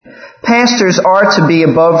pastors are to be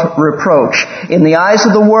above reproach in the eyes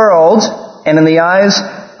of the world and in the eyes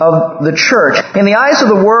of the church. In the eyes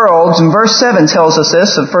of the world, and verse 7 tells us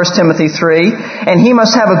this of 1 Timothy 3, and he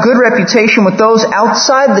must have a good reputation with those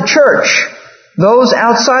outside the church. Those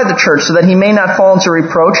outside the church, so that he may not fall into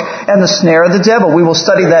reproach and the snare of the devil. We will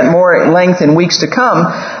study that more at length in weeks to come.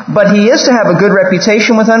 But he is to have a good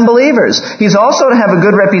reputation with unbelievers. He's also to have a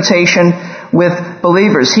good reputation with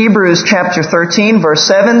believers. Hebrews chapter 13 verse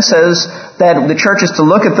 7 says that the church is to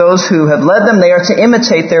look at those who have led them. They are to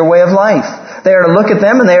imitate their way of life. They are to look at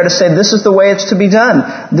them and they are to say, this is the way it's to be done.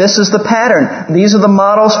 This is the pattern. These are the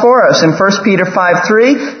models for us. In 1 Peter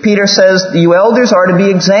 5:3, Peter says, you elders are to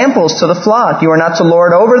be examples to the flock. You are not to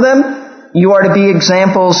lord over them. You are to be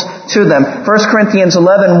examples to them. 1 Corinthians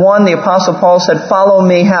 11:1, the Apostle Paul said, follow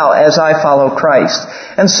me how? As I follow Christ.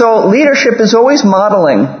 And so leadership is always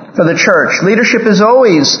modeling for the church. Leadership is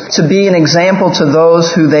always to be an example to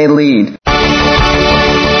those who they lead.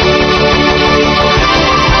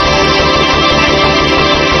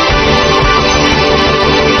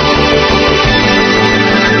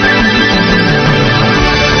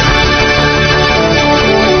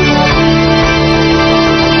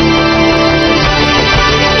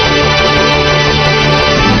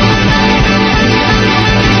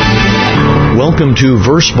 Welcome to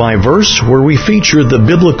Verse by Verse, where we feature the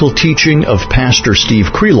biblical teaching of Pastor Steve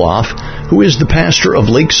Kreloff, who is the pastor of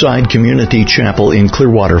Lakeside Community Chapel in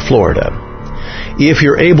Clearwater, Florida. If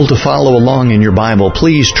you're able to follow along in your Bible,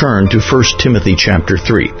 please turn to 1 Timothy chapter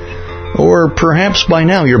 3. Or perhaps by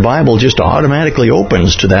now your Bible just automatically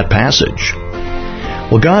opens to that passage.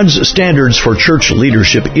 Well, God's Standards for Church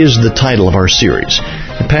Leadership is the title of our series.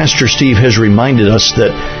 And Pastor Steve has reminded us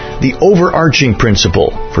that the overarching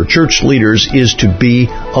principle for church leaders is to be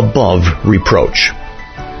above reproach.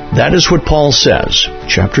 That is what Paul says,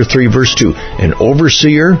 chapter 3, verse 2. An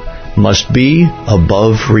overseer must be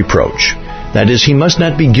above reproach. That is, he must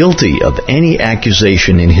not be guilty of any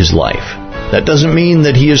accusation in his life. That doesn't mean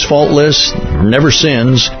that he is faultless, or never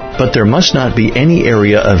sins, but there must not be any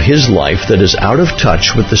area of his life that is out of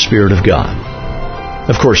touch with the Spirit of God.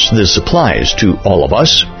 Of course, this applies to all of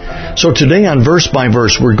us. So today on Verse by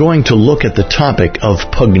Verse, we're going to look at the topic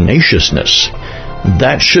of pugnaciousness.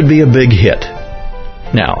 That should be a big hit.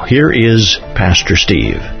 Now, here is Pastor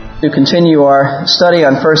Steve. To continue our study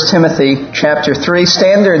on 1 Timothy chapter 3,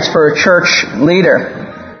 Standards for a Church Leader.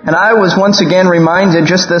 And I was once again reminded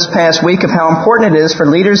just this past week of how important it is for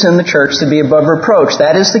leaders in the church to be above reproach.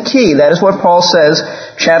 That is the key. That is what Paul says,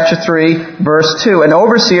 chapter 3, verse 2. An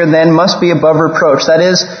overseer then must be above reproach. That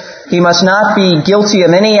is, he must not be guilty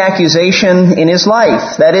of any accusation in his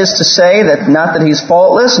life. That is to say that not that he's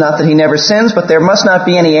faultless, not that he never sins, but there must not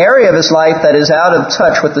be any area of his life that is out of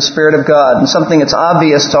touch with the Spirit of God, and something that's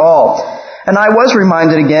obvious to all. And I was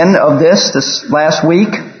reminded again of this last week.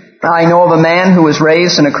 I know of a man who was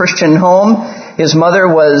raised in a Christian home. His mother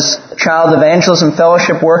was a child evangelism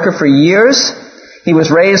fellowship worker for years. He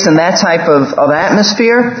was raised in that type of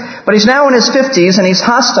atmosphere. But he's now in his 50s and he's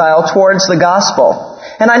hostile towards the gospel.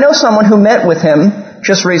 And I know someone who met with him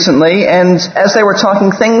just recently, and as they were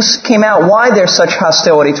talking, things came out why there's such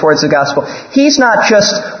hostility towards the gospel. He's not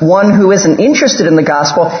just one who isn't interested in the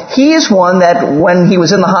gospel. He is one that when he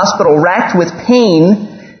was in the hospital racked with pain,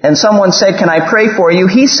 and someone said, can I pray for you?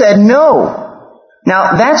 He said no.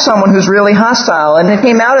 Now, that's someone who's really hostile. And it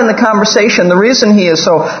came out in the conversation. The reason he is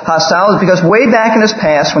so hostile is because way back in his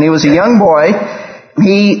past, when he was a young boy,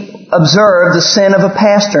 he observed the sin of a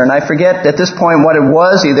pastor. And I forget at this point what it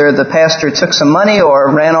was. Either the pastor took some money or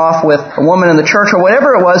ran off with a woman in the church or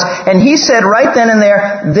whatever it was. And he said right then and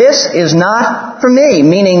there, this is not for me.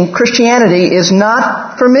 Meaning Christianity is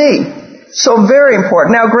not for me. So very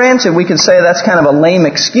important. Now granted, we could say that's kind of a lame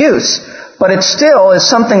excuse, but it still is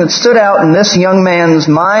something that stood out in this young man's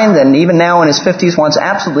mind, and even now in his 50s wants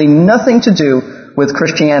absolutely nothing to do with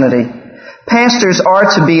Christianity. Pastors are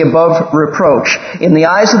to be above reproach in the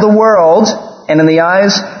eyes of the world and in the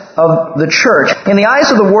eyes of the church. In the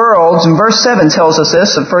eyes of the world, and verse 7 tells us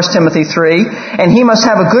this of 1 Timothy 3, and he must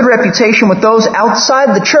have a good reputation with those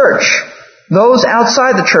outside the church. Those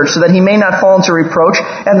outside the church, so that he may not fall into reproach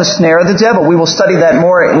and the snare of the devil. We will study that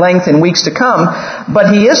more at length in weeks to come.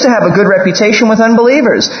 But he is to have a good reputation with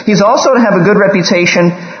unbelievers. He's also to have a good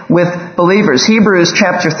reputation with believers. Hebrews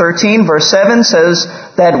chapter 13, verse 7 says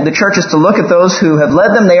that the church is to look at those who have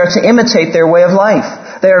led them. They are to imitate their way of life.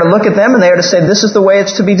 They are to look at them and they are to say, this is the way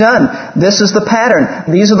it's to be done. This is the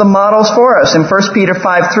pattern. These are the models for us. In 1 Peter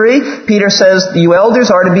 5:3, Peter says, you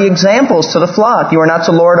elders are to be examples to the flock. You are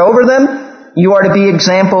not to lord over them. You are to be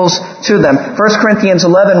examples to them. 1 Corinthians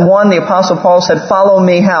 11:1, the Apostle Paul said, "Follow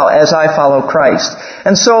me how? As I follow Christ."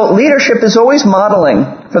 And so leadership is always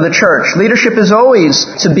modeling for the church. Leadership is always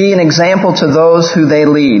to be an example to those who they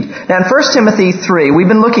lead. Now in 1 Timothy 3, we've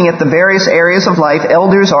been looking at the various areas of life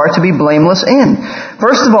elders are to be blameless in.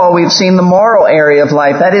 First of all, we've seen the moral area of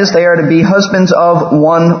life. That is, they are to be husbands of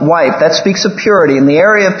one wife. That speaks of purity. In the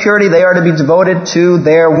area of purity, they are to be devoted to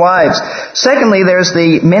their wives. Secondly, there's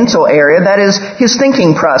the mental area. That is his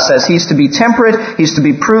thinking process. He's to be temperate, he's to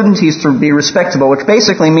be prudent, he's to be respectable, which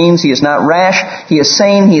basically means he is not rash, he is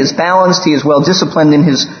sane, he is balanced, he is well disciplined in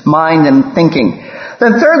his mind and thinking.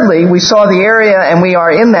 Then thirdly, we saw the area, and we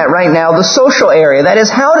are in that right now, the social area. That is,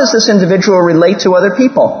 how does this individual relate to other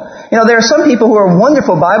people? You know, there are some people who are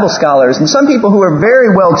wonderful Bible scholars, and some people who are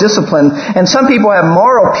very well disciplined, and some people have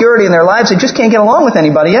moral purity in their lives. They just can't get along with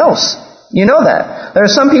anybody else. You know that. There are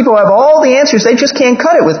some people who have all the answers. They just can't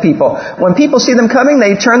cut it with people. When people see them coming,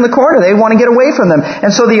 they turn the corner. They want to get away from them.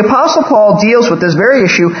 And so the Apostle Paul deals with this very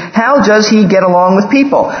issue. How does he get along with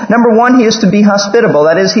people? Number one, he is to be hospitable.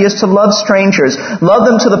 That is, he is to love strangers. Love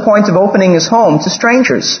them to the point of opening his home to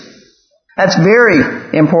strangers. That's very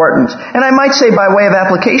important. And I might say by way of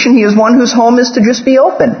application, he is one whose home is to just be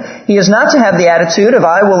open. He is not to have the attitude of,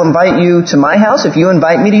 I will invite you to my house if you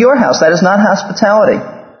invite me to your house. That is not hospitality.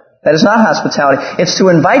 That is not hospitality. It's to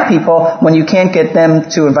invite people when you can't get them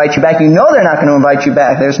to invite you back. You know they're not going to invite you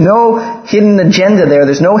back. There's no hidden agenda there.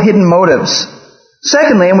 There's no hidden motives.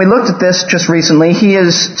 Secondly, and we looked at this just recently, he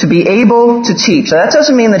is to be able to teach. Now, that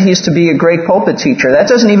doesn't mean that he's to be a great pulpit teacher. That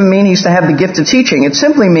doesn't even mean he's to have the gift of teaching. It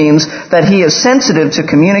simply means that he is sensitive to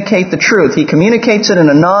communicate the truth. He communicates it in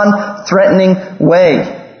a non-threatening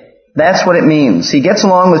way. That's what it means. He gets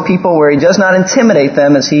along with people where he does not intimidate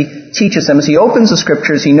them as he teaches them. As he opens the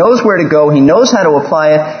Scriptures, he knows where to go, he knows how to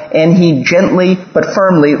apply it, and he gently but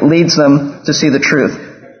firmly leads them to see the truth.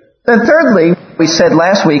 Then thirdly, we said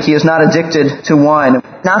last week, he is not addicted to wine,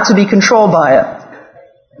 not to be controlled by it.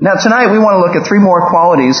 Now tonight we want to look at three more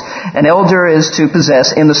qualities an elder is to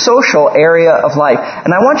possess in the social area of life.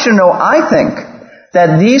 And I want you to know, I think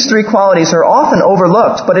that these three qualities are often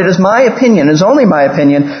overlooked, but it is my opinion, it is only my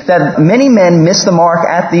opinion, that many men miss the mark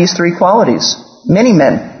at these three qualities. Many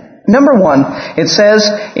men. Number one, it says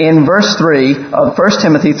in verse 3 of 1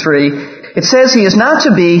 Timothy 3, it says he is not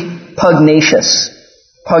to be pugnacious.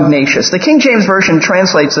 Pugnacious. The King James Version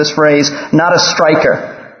translates this phrase, not a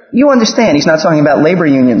striker. You understand, he's not talking about labor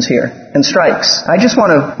unions here and strikes. I just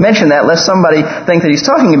want to mention that lest somebody think that he's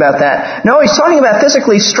talking about that. No, he's talking about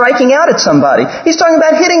physically striking out at somebody. He's talking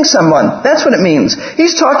about hitting someone. That's what it means.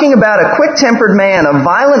 He's talking about a quick-tempered man, a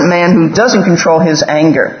violent man who doesn't control his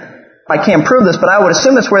anger. I can't prove this, but I would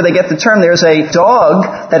assume that's where they get the term. There's a dog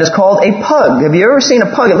that is called a pug. Have you ever seen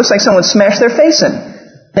a pug? It looks like someone smashed their face in.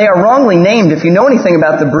 They are wrongly named. If you know anything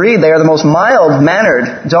about the breed, they are the most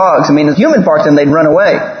mild-mannered dogs. I mean, if a human barked them, they'd run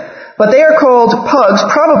away. But they are called pugs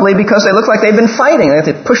probably because they look like they've been fighting.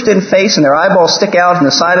 They've pushed in face and their eyeballs stick out from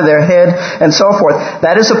the side of their head and so forth.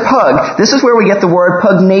 That is a pug. This is where we get the word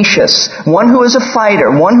pugnacious. One who is a fighter.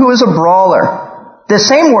 One who is a brawler. The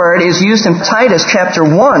same word is used in Titus chapter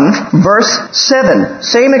 1, verse 7.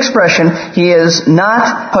 Same expression, he is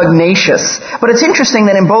not pugnacious. But it's interesting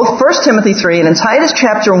that in both 1 Timothy 3 and in Titus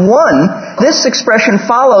chapter 1, this expression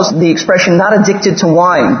follows the expression not addicted to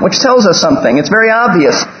wine, which tells us something. It's very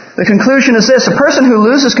obvious. The conclusion is this: a person who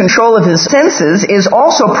loses control of his senses is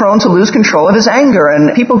also prone to lose control of his anger,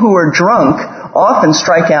 and people who are drunk often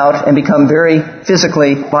strike out and become very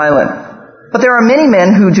physically violent. But there are many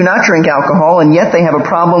men who do not drink alcohol, and yet they have a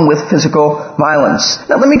problem with physical violence.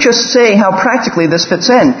 Now let me just say how practically this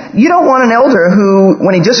fits in. You don't want an elder who,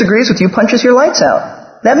 when he disagrees with you, punches your lights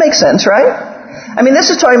out. That makes sense, right? I mean,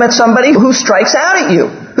 this is talking about somebody who strikes out at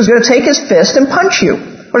you, who's going to take his fist and punch you,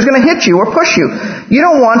 or is going to hit you or push you. You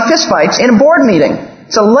don't want fistfights in a board meeting.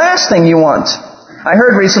 It's the last thing you want. I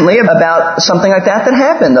heard recently about something like that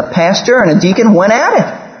happened. A pastor and a deacon went at it,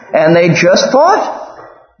 and they just fought.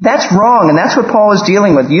 That's wrong, and that's what Paul is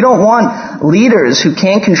dealing with. You don't want leaders who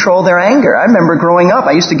can't control their anger. I remember growing up,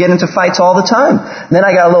 I used to get into fights all the time. Then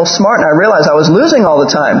I got a little smart, and I realized I was losing all the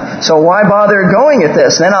time. So why bother going at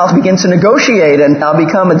this? Then I'll begin to negotiate, and I'll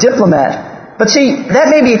become a diplomat. But see, that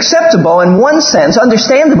may be acceptable in one sense,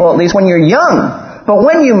 understandable at least when you're young. But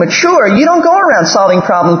when you mature, you don't go around solving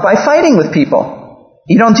problems by fighting with people.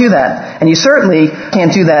 You don't do that. And you certainly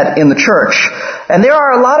can't do that in the church. And there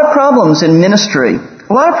are a lot of problems in ministry.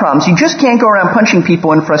 A lot of problems. You just can't go around punching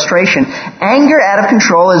people in frustration. Anger out of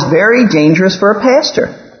control is very dangerous for a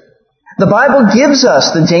pastor. The Bible gives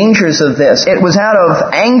us the dangers of this. It was out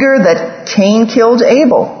of anger that Cain killed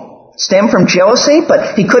Abel. Stemmed from jealousy,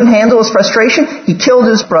 but he couldn't handle his frustration. He killed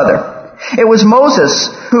his brother. It was Moses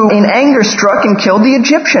who in anger struck and killed the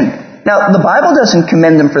Egyptian. Now, the Bible doesn't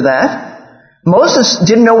commend him for that. Moses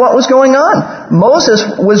didn't know what was going on. Moses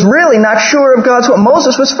was really not sure of God's will.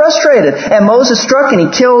 Moses was frustrated, and Moses struck and he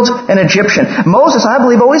killed an Egyptian. Moses, I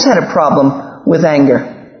believe, always had a problem with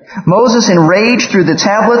anger. Moses enraged through the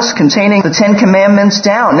tablets containing the 10 Commandments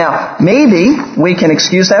down. Now, maybe we can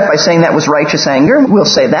excuse that by saying that was righteous anger. We'll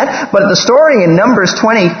say that. But the story in Numbers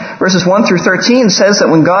 20, verses 1 through 13 says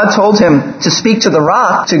that when God told him to speak to the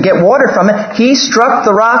rock to get water from it, he struck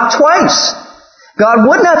the rock twice. God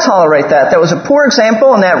would not tolerate that. That was a poor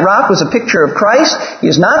example, and that rock was a picture of Christ.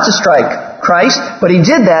 He is not to strike Christ, but he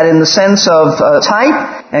did that in the sense of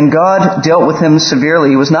type, and God dealt with him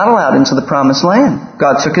severely. He was not allowed into the promised land.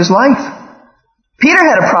 God took his life. Peter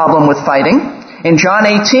had a problem with fighting. In John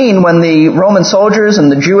 18, when the Roman soldiers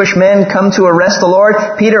and the Jewish men come to arrest the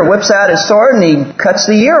Lord, Peter whips out his sword and he cuts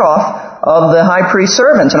the ear off of the high priest's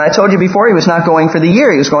servant. And I told you before, he was not going for the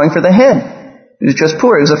ear, he was going for the head. He was just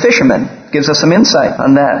poor. He was a fisherman. Gives us some insight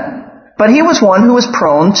on that. But he was one who was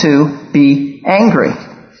prone to be angry.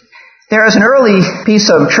 There is an early piece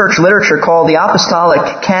of church literature called the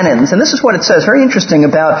Apostolic Canons, and this is what it says, very interesting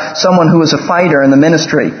about someone who was a fighter in the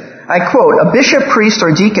ministry. I quote, "A bishop, priest,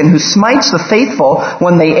 or deacon who smites the faithful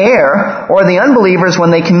when they err, or the unbelievers when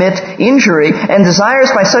they commit injury, and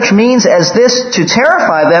desires by such means as this to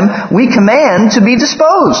terrify them, we command to be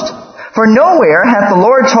disposed. For nowhere hath the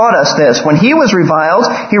Lord taught us this. When he was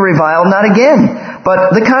reviled, he reviled not again.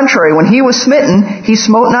 But the contrary, when he was smitten, he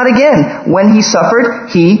smote not again. When he suffered,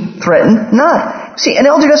 he threatened not." See, an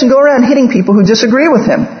elder doesn't go around hitting people who disagree with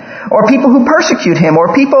him, or people who persecute him,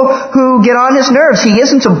 or people who get on his nerves. He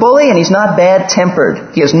isn't a bully, and he's not bad-tempered.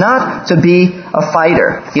 He is not to be a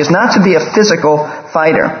fighter. He is not to be a physical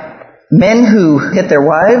fighter. Men who hit their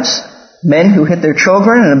wives, men who hit their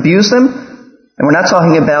children and abuse them, and we're not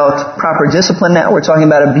talking about proper discipline now, we're talking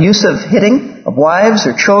about abusive hitting of wives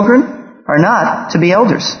or children, are not to be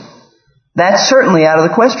elders. That's certainly out of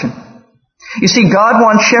the question. You see, God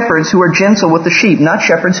wants shepherds who are gentle with the sheep, not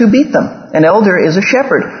shepherds who beat them. An elder is a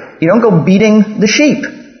shepherd. You don't go beating the sheep.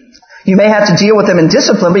 You may have to deal with them in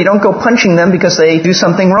discipline, but you don't go punching them because they do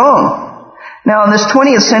something wrong. Now, in this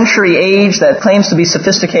 20th century age that claims to be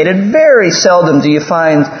sophisticated, very seldom do you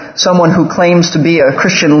find someone who claims to be a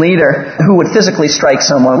Christian leader who would physically strike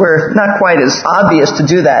someone. We're not quite as obvious to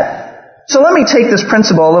do that. So let me take this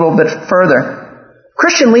principle a little bit further.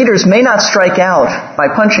 Christian leaders may not strike out by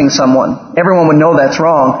punching someone. Everyone would know that's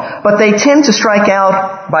wrong. But they tend to strike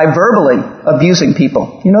out by verbally abusing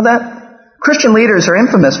people. You know that? Christian leaders are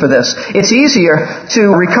infamous for this. It's easier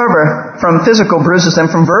to recover from physical bruises than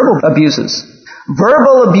from verbal abuses.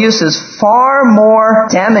 Verbal abuse is far more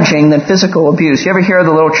damaging than physical abuse. You ever hear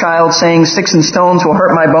the little child saying, "Sticks and stones will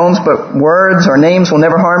hurt my bones, but words or names will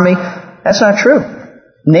never harm me"? That's not true.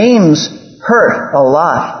 Names hurt a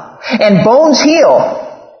lot. And bones heal.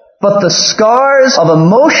 But the scars of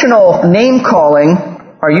emotional name-calling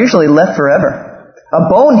are usually left forever. A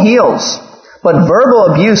bone heals, but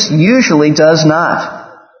verbal abuse usually does not.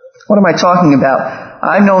 What am I talking about?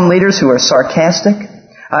 I've known leaders who are sarcastic.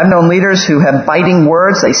 I've known leaders who have biting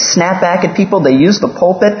words. They snap back at people. They use the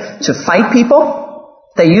pulpit to fight people.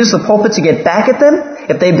 They use the pulpit to get back at them.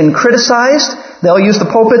 If they've been criticized, they'll use the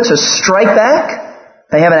pulpit to strike back.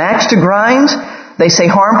 They have an axe to grind. They say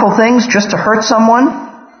harmful things just to hurt someone.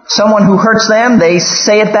 Someone who hurts them, they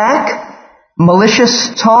say it back. Malicious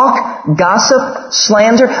talk, gossip,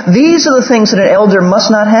 slander. These are the things that an elder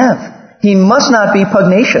must not have. He must not be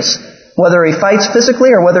pugnacious, whether he fights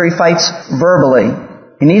physically or whether he fights verbally.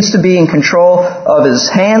 He needs to be in control of his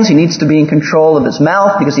hands. He needs to be in control of his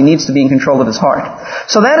mouth because he needs to be in control of his heart.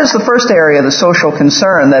 So that is the first area of the social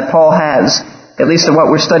concern that Paul has, at least in what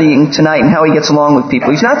we're studying tonight and how he gets along with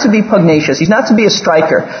people. He's not to be pugnacious. He's not to be a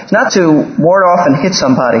striker. He's not to ward off and hit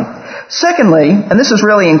somebody. Secondly, and this is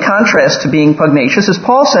really in contrast to being pugnacious, as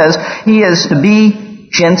Paul says, he is to be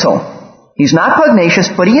gentle. He's not pugnacious,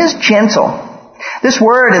 but he is gentle. This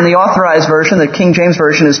word in the Authorized Version, the King James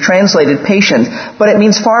Version, is translated patient, but it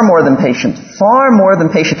means far more than patient. Far more than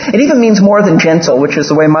patient. It even means more than gentle, which is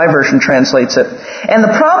the way my version translates it. And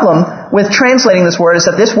the problem with translating this word is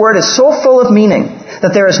that this word is so full of meaning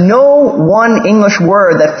that there is no one English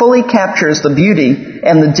word that fully captures the beauty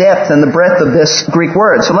and the depth and the breadth of this Greek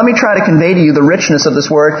word. So let me try to convey to you the richness of this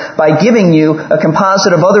word by giving you a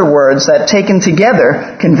composite of other words that taken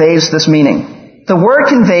together conveys this meaning. The word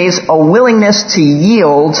conveys a willingness to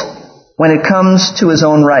yield when it comes to his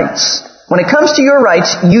own rights. When it comes to your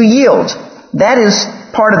rights, you yield. That is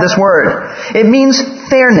part of this word. It means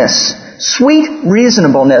fairness, Sweet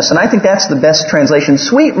reasonableness, and I think that's the best translation.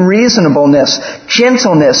 Sweet reasonableness,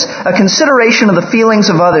 gentleness, a consideration of the feelings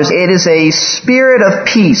of others. It is a spirit of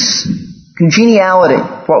peace, congeniality,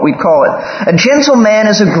 what we'd call it. A gentle man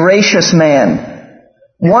is a gracious man.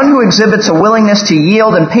 One who exhibits a willingness to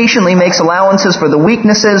yield and patiently makes allowances for the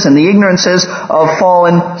weaknesses and the ignorances of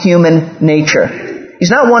fallen human nature.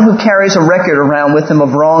 He's not one who carries a record around with him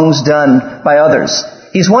of wrongs done by others.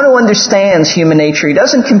 He's one who understands human nature. He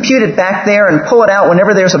doesn't compute it back there and pull it out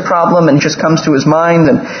whenever there's a problem and it just comes to his mind.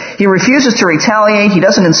 And he refuses to retaliate. He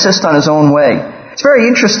doesn't insist on his own way. It's very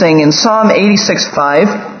interesting. In Psalm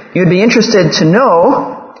 86:5, you'd be interested to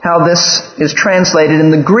know how this is translated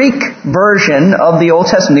in the Greek version of the Old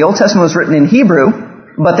Testament. The Old Testament was written in Hebrew,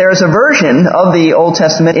 but there's a version of the Old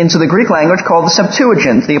Testament into the Greek language called the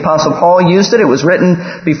Septuagint. The Apostle Paul used it. It was written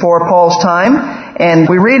before Paul's time. And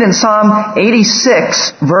we read in Psalm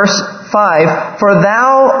 86, verse 5, "For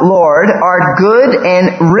thou, Lord, art good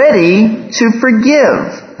and ready to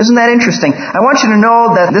forgive." Isn't that interesting? I want you to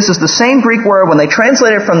know that this is the same Greek word when they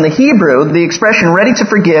translate it from the Hebrew, the expression ready to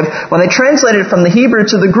forgive, when they translate it from the Hebrew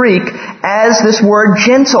to the Greek as this word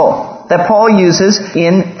gentle that Paul uses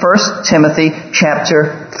in 1 Timothy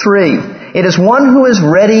chapter 3. It is one who is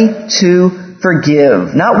ready to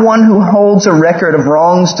forgive, not one who holds a record of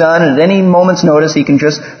wrongs done and at any moment's notice he can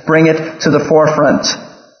just bring it to the forefront.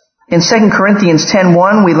 In 2 Corinthians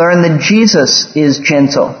 10:1 we learn that Jesus is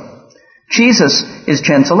gentle. Jesus is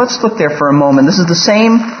gentle. Let's look there for a moment. This is the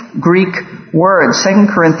same Greek word, 2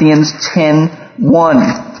 Corinthians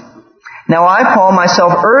 10:1. "Now I, Paul,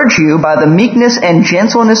 myself urge you by the meekness and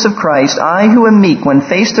gentleness of Christ, I who am meek when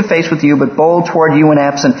face to face with you, but bold toward you when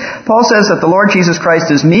absent." Paul says that the Lord Jesus Christ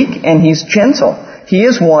is meek and He's gentle. He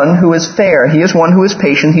is one who is fair. He is one who is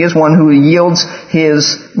patient. He is one who yields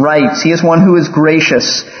his rights. He is one who is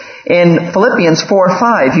gracious. In Philippians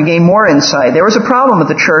 4:5, you gain more insight. There was a problem at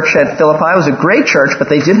the church at Philippi. It was a great church, but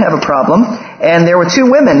they did have a problem. And there were two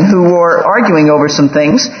women who were arguing over some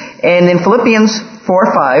things. And in Philippians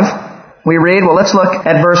 4:5, we read, well, let's look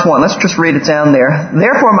at verse 1. Let's just read it down there.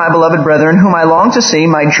 "Therefore, my beloved brethren, whom I long to see,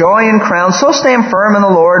 my joy and crown, so stand firm in the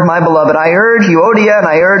Lord, my beloved. I urge Euodia and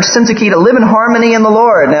I urge Syntyche to live in harmony in the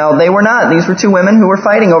Lord." Now, they were not. These were two women who were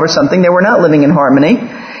fighting over something. They were not living in harmony.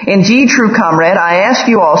 "Indeed, true comrade, I ask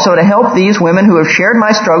you also to help these women who have shared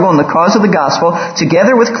my struggle in the cause of the gospel,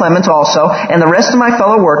 together with Clement also, and the rest of my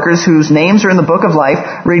fellow workers whose names are in the book of life.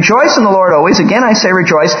 Rejoice in the Lord always." Again, I say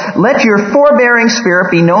rejoice. "Let your forbearing spirit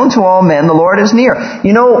be known to all men. The Lord is near."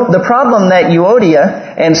 You know, the problem that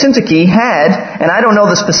Euodia and Syntyche had, and I don't know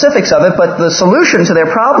the specifics of it, but the solution to their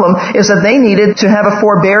problem is that they needed to have a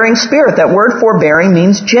forbearing spirit. That word forbearing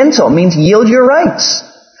means gentle, means yield your rights.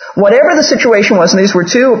 Whatever the situation was, and these were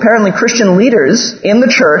two apparently Christian leaders in the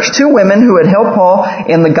church, two women who had helped Paul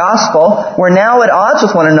in the gospel, were now at odds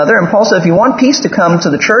with one another. And Paul said, if you want peace to come to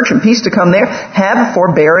the church and peace to come there, have a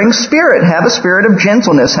forbearing spirit. Have a spirit of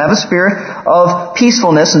gentleness. Have a spirit of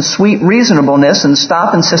peacefulness and sweet reasonableness, and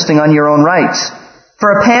stop insisting on your own rights.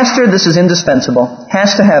 For a pastor, this is indispensable.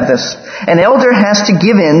 Has to have this. An elder has to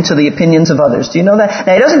give in to the opinions of others. Do you know that?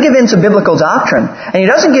 Now, he doesn't give in to biblical doctrine, and he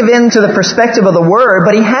doesn't give in to the perspective of the Word,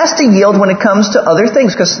 but he has to yield when it comes to other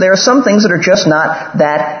things, because there are some things that are just not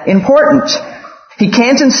that important. He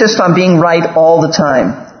can't insist on being right all the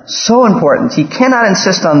time. So important. He cannot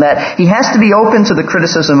insist on that. He has to be open to the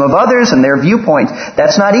criticism of others and their viewpoint.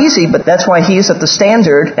 That's not easy, but that's why he is at the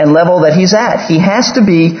standard and level that he's at. He has to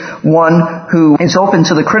be one who is open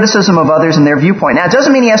to the criticism of others and their viewpoint. Now, it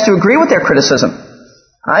doesn't mean he has to agree with their criticism.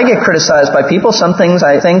 I get criticized by people. Some things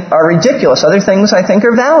I think are ridiculous. Other things I think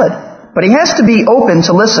are valid. But he has to be open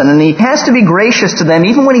to listen, and he has to be gracious to them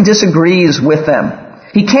even when he disagrees with them.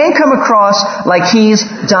 He can't come across like he's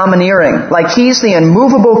domineering, like he's the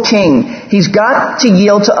immovable king. He's got to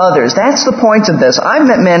yield to others. That's the point of this. I've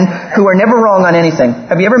met men who are never wrong on anything.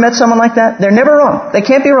 Have you ever met someone like that? They're never wrong. They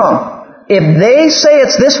can't be wrong. If they say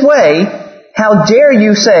it's this way, how dare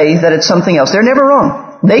you say that it's something else? They're never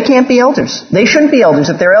wrong. They can't be elders. They shouldn't be elders.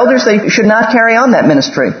 If they're elders, they should not carry on that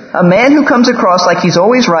ministry. A man who comes across like he's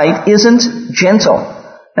always right isn't gentle.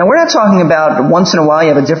 Now, we're not talking about once in a while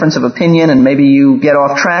you have a difference of opinion and maybe you get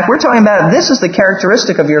off track. We're talking about if this is the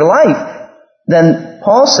characteristic of your life, then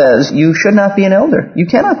Paul says you should not be an elder. You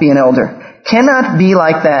cannot be an elder. Cannot be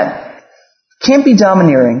like that. Can't be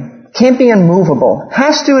domineering. Can't be immovable.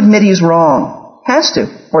 Has to admit he's wrong. Has to,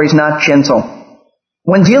 or he's not gentle.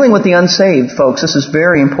 When dealing with the unsaved, folks, this is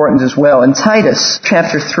very important as well. In Titus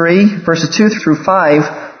chapter 3, verses 2 through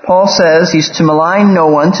 5, Paul says he's to malign no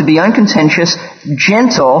one, to be uncontentious,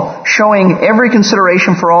 gentle, showing every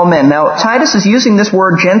consideration for all men. Now, Titus is using this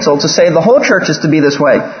word gentle to say the whole church is to be this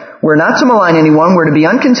way. We're not to malign anyone. We're to be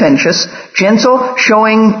uncontentious, gentle,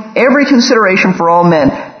 showing every consideration for all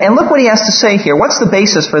men. And look what he has to say here. What's the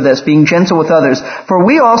basis for this, being gentle with others? For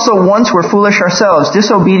we also once were foolish ourselves,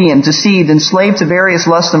 disobedient, deceived, enslaved to various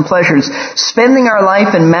lusts and pleasures, spending our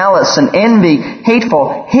life in malice and envy,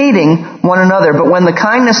 hateful, hating one another. But when the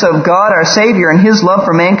kindness of God our Savior and His love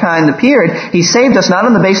for mankind appeared, He saved us not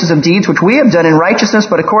on the basis of deeds which we have done in righteousness,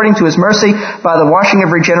 but according to His mercy, by the washing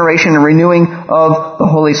of regeneration and renewing of the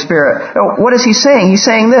Holy Spirit. What is he saying? He's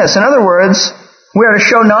saying this. In other words, we are to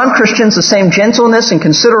show non-Christians the same gentleness and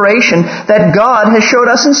consideration that God has showed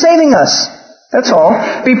us in saving us. That's all.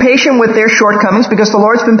 Be patient with their shortcomings because the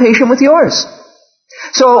Lord's been patient with yours.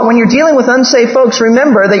 So when you're dealing with unsaved folks,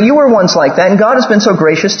 remember that you were once like that and God has been so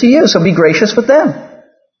gracious to you, so be gracious with them.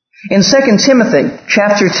 In 2 Timothy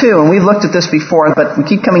chapter 2, and we've looked at this before, but we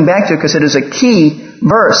keep coming back to it because it is a key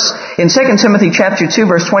verse. In 2 Timothy chapter 2,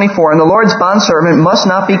 verse 24, and the Lord's bondservant must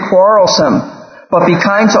not be quarrelsome, but be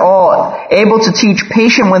kind to all, able to teach,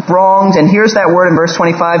 patient with wrongs, and here's that word in verse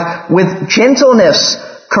 25, with gentleness,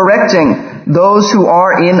 correcting those who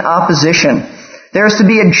are in opposition. There is to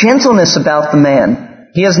be a gentleness about the man.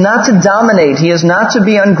 He is not to dominate. He is not to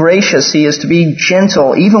be ungracious. He is to be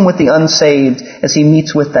gentle, even with the unsaved, as he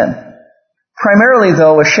meets with them. Primarily,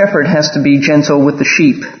 though, a shepherd has to be gentle with the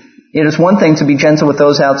sheep. It is one thing to be gentle with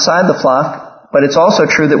those outside the flock, but it's also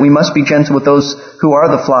true that we must be gentle with those who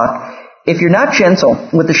are the flock. If you're not gentle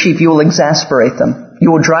with the sheep, you will exasperate them.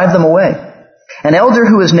 You will drive them away. An elder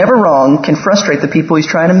who is never wrong can frustrate the people he's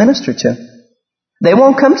trying to minister to. They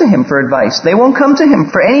won't come to him for advice. They won't come to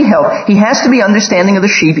him for any help. He has to be understanding of the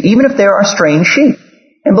sheep, even if there are strange sheep.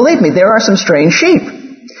 And believe me, there are some strange sheep.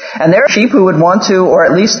 And there are sheep who would want to, or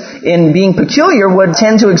at least in being peculiar, would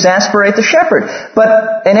tend to exasperate the shepherd.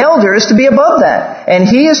 But an elder is to be above that. And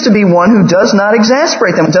he is to be one who does not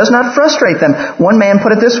exasperate them, does not frustrate them. One man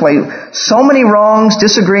put it this way, so many wrongs,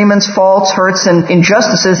 disagreements, faults, hurts, and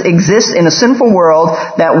injustices exist in a sinful world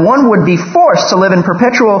that one would be forced to live in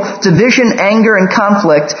perpetual division, anger, and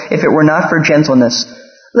conflict if it were not for gentleness.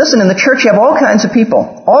 Listen, in the church you have all kinds of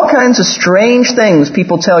people, all kinds of strange things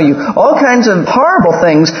people tell you, all kinds of horrible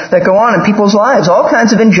things that go on in people's lives, all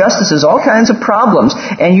kinds of injustices, all kinds of problems,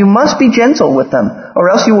 and you must be gentle with them, or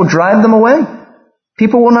else you will drive them away.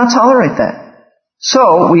 People will not tolerate that.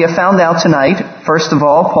 So, we have found out tonight, first of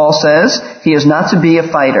all, Paul says, he is not to be a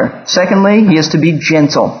fighter. Secondly, he is to be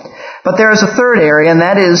gentle. But there is a third area, and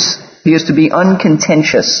that is, he is to be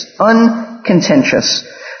uncontentious. Uncontentious.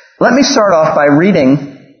 Let me start off by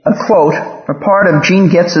reading a quote, or part of Gene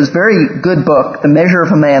Getz's very good book, The Measure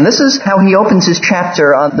of a Man. This is how he opens his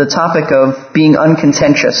chapter on the topic of being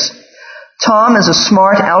uncontentious. Tom is a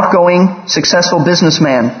smart, outgoing, successful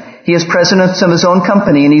businessman. He is president of his own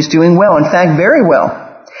company and he's doing well, in fact, very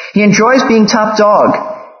well. He enjoys being top dog.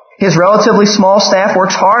 His relatively small staff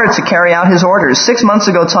works hard to carry out his orders. 6 months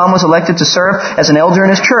ago, Tom was elected to serve as an elder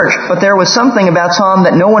in his church, but there was something about Tom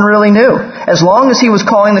that no one really knew. As long as he was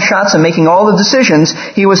calling the shots and making all the decisions,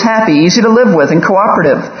 he was happy, easy to live with, and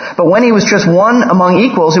cooperative. But when he was just one among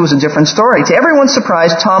equals, it was a different story. To everyone's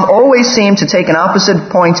surprise, Tom always seemed to take an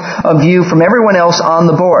opposite point of view from everyone else on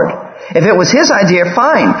the board. If it was his idea,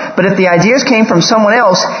 fine. But if the ideas came from someone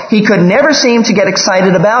else, he could never seem to get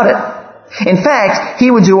excited about it. In fact, he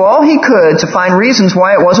would do all he could to find reasons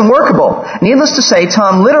why it wasn't workable. Needless to say,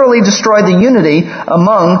 Tom literally destroyed the unity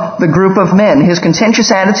among the group of men. His contentious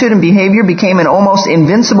attitude and behavior became an almost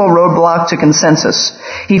invincible roadblock to consensus.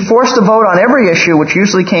 He forced a vote on every issue, which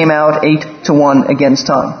usually came out 8-1 against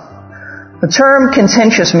Tom. The term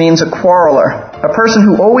contentious means a quarreler, a person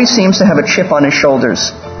who always seems to have a chip on his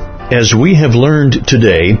shoulders. As we have learned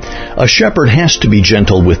today, a shepherd has to be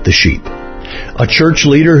gentle with the sheep. A church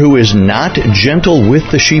leader who is not gentle with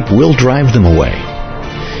the sheep will drive them away.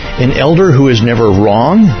 An elder who is never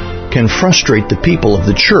wrong can frustrate the people of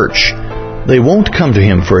the church. They won't come to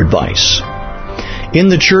him for advice. In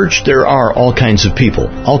the church, there are all kinds of people,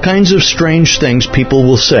 all kinds of strange things people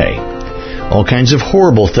will say, all kinds of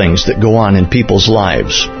horrible things that go on in people's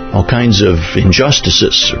lives, all kinds of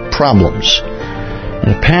injustices or problems.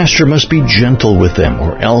 And a pastor must be gentle with them,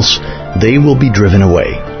 or else they will be driven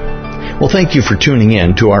away. Well, thank you for tuning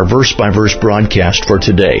in to our verse-by-verse broadcast for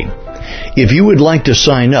today. If you would like to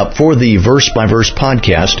sign up for the verse-by-verse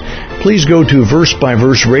podcast, please go to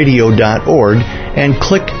versebyverseradio.org and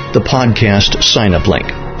click the podcast sign-up link.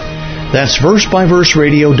 That's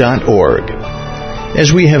versebyverseradio.org.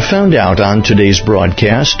 As we have found out on today's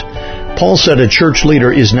broadcast, Paul said a church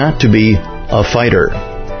leader is not to be a fighter.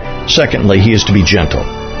 Secondly, he is to be gentle.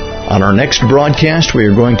 On our next broadcast, we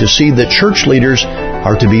are going to see that church leaders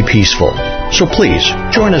are to be peaceful. So please,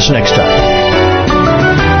 join us next time.